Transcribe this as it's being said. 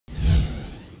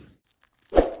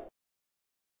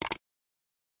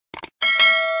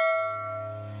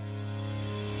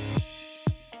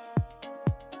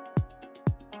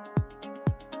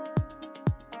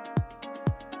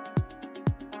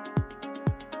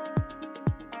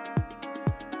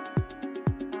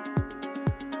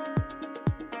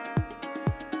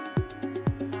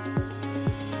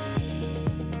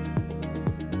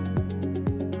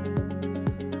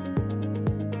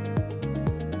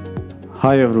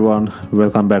Hi everyone,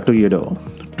 welcome back to Geardo.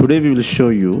 Today we will show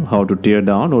you how to tear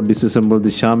down or disassemble the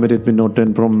Xiaomi Redmi Note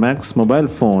 10 Pro Max mobile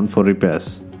phone for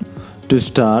repairs. To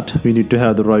start, we need to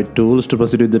have the right tools to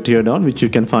proceed with the teardown, which you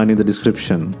can find in the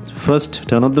description. First,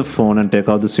 turn off the phone and take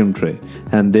out the SIM tray,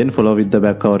 and then follow with the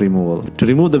back cover removal. To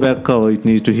remove the back cover, it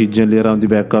needs to heat gently around the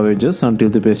back cover edges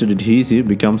until the pasted adhesive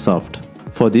becomes soft.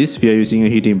 For this, we are using a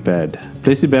heating pad.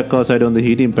 Place the back cover side on the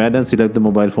heating pad and select the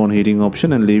mobile phone heating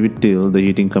option and leave it till the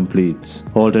heating completes.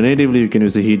 Alternatively, you can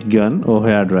use a heat gun or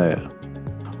hair dryer.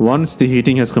 Once the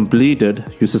heating has completed,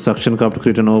 use a suction cup to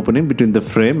create an opening between the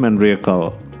frame and rear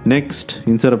cover. Next,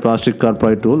 insert a plastic cut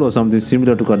pry tool or something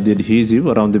similar to cut the adhesive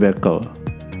around the back cover.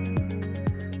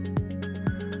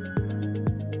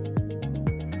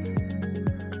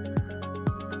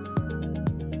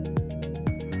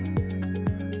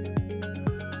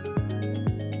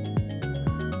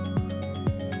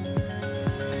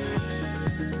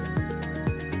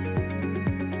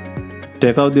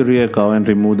 Take out the rear cover and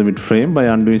remove the mid-frame by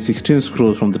undoing 16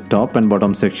 screws from the top and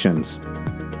bottom sections.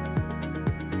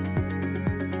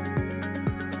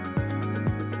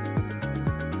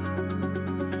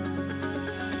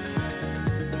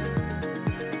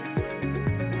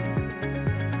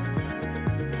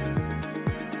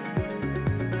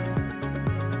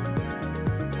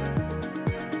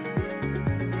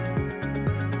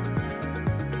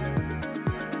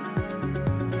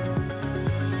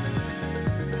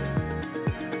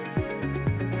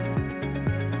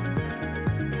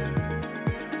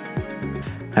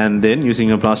 And then,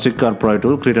 using a plastic cut pry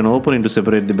tool, create an opening to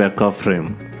separate the back cover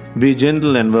frame. Be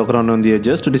gentle and work around on the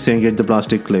edges to disengage the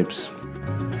plastic clips.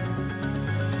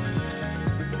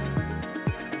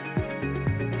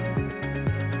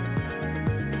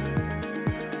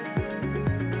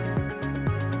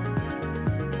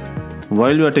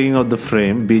 While you are taking out the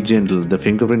frame, be gentle. The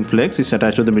Fingerprint Flex is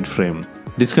attached to the mid-frame.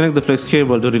 Disconnect the flex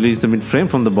cable to release the mid-frame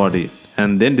from the body,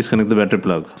 and then disconnect the battery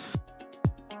plug.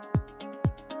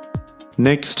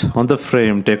 Next, on the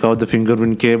frame, take out the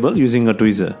fingerprint cable using a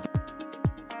tweezer.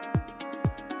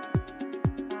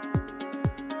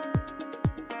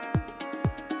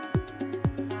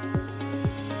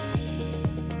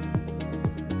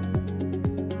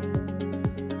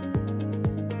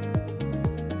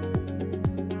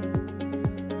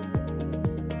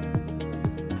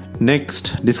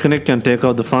 Next, disconnect and take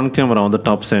out the front camera on the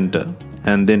top center,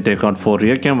 and then take out 4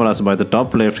 rear cameras by the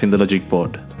top left in the logic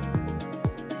board.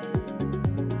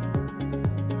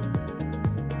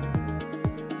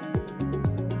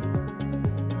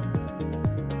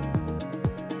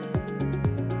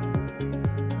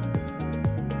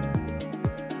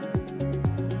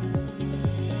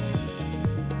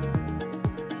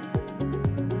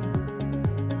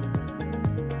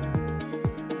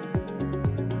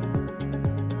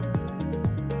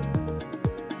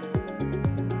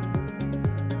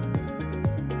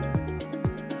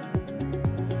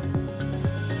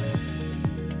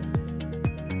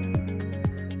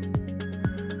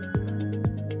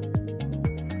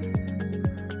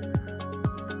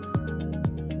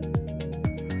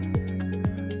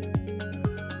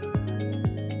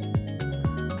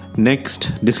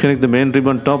 Next, disconnect the main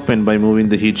ribbon top end by moving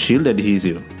the heat shield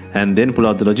adhesive, and then pull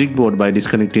out the logic board by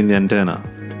disconnecting the antenna.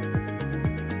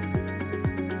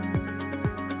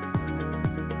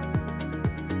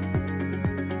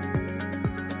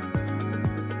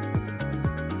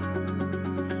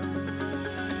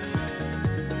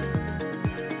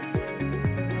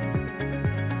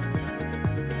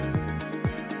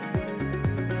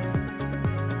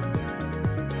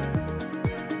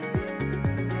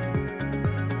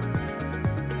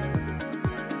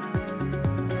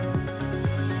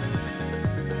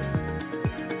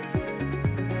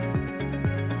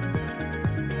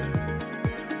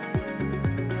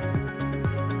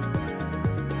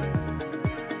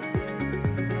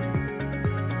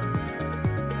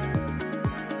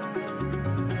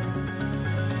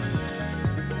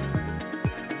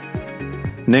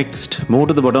 Next, move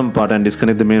to the bottom part and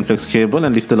disconnect the main flex cable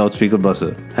and lift the loudspeaker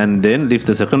buzzer. And then lift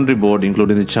the secondary board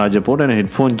including the charger port and a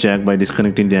headphone jack by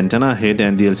disconnecting the antenna head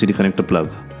and the LCD connector plug.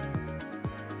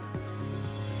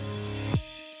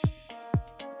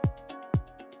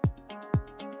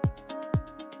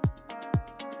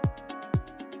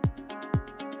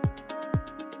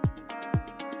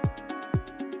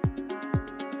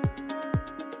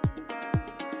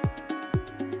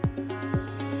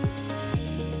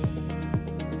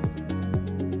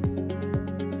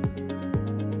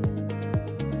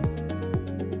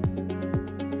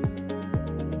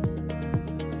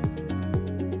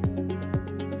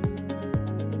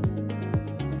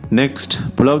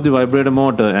 Next, pull out the vibrator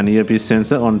motor and earpiece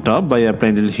sensor on top by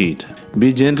applying little heat.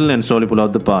 Be gentle and slowly pull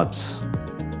out the parts.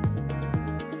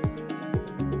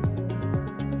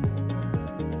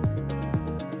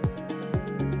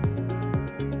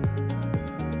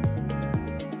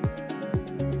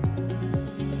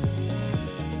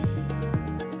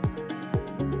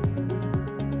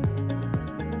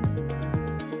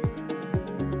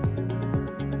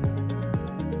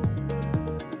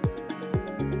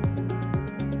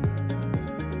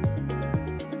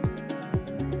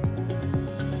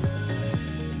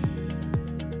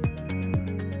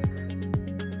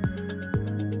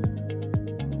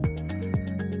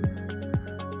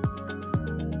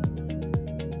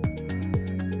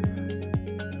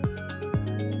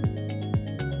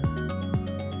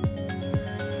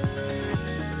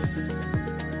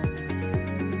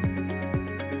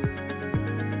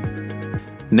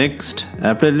 Next,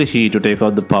 apply the heat to take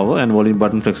out the power and volume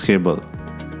button flex cable.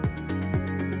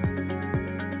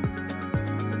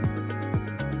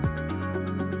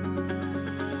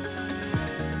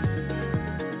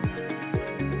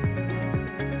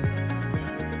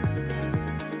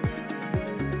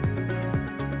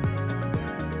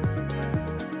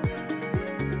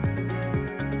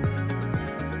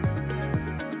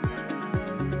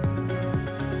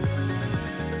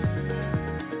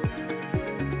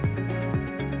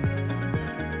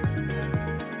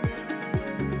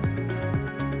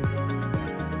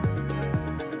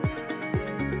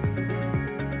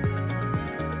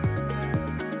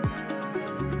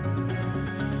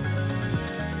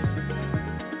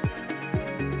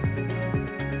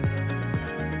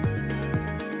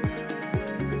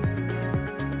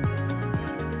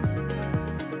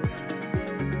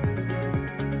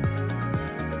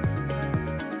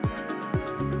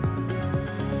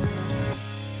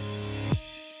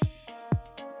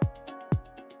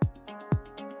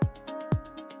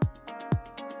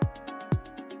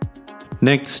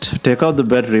 Next, take out the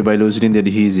battery by loosening the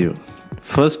adhesive.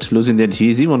 First, loosen the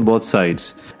adhesive on both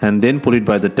sides and then pull it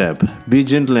by the tab. Be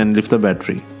gentle and lift the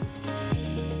battery.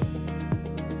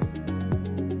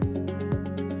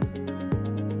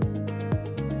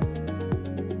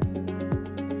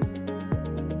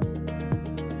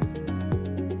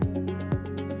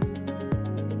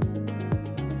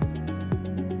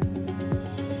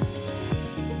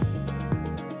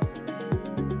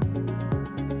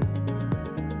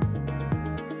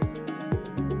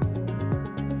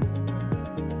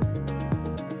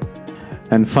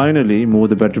 And finally, move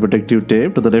the battery protective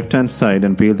tape to the left hand side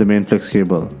and peel the main flex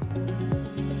cable.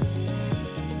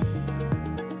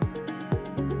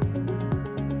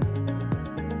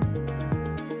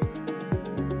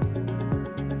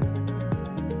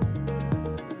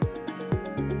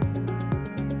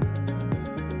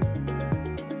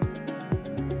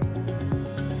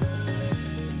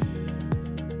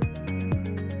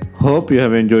 Hope you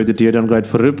have enjoyed the teardown guide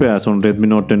for repairs on Redmi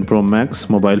Note 10 Pro Max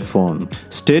mobile phone.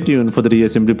 Stay tuned for the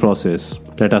reassembly process.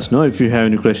 Let us know if you have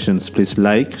any questions. Please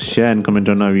like, share and comment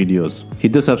on our videos.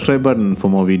 Hit the subscribe button for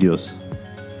more videos.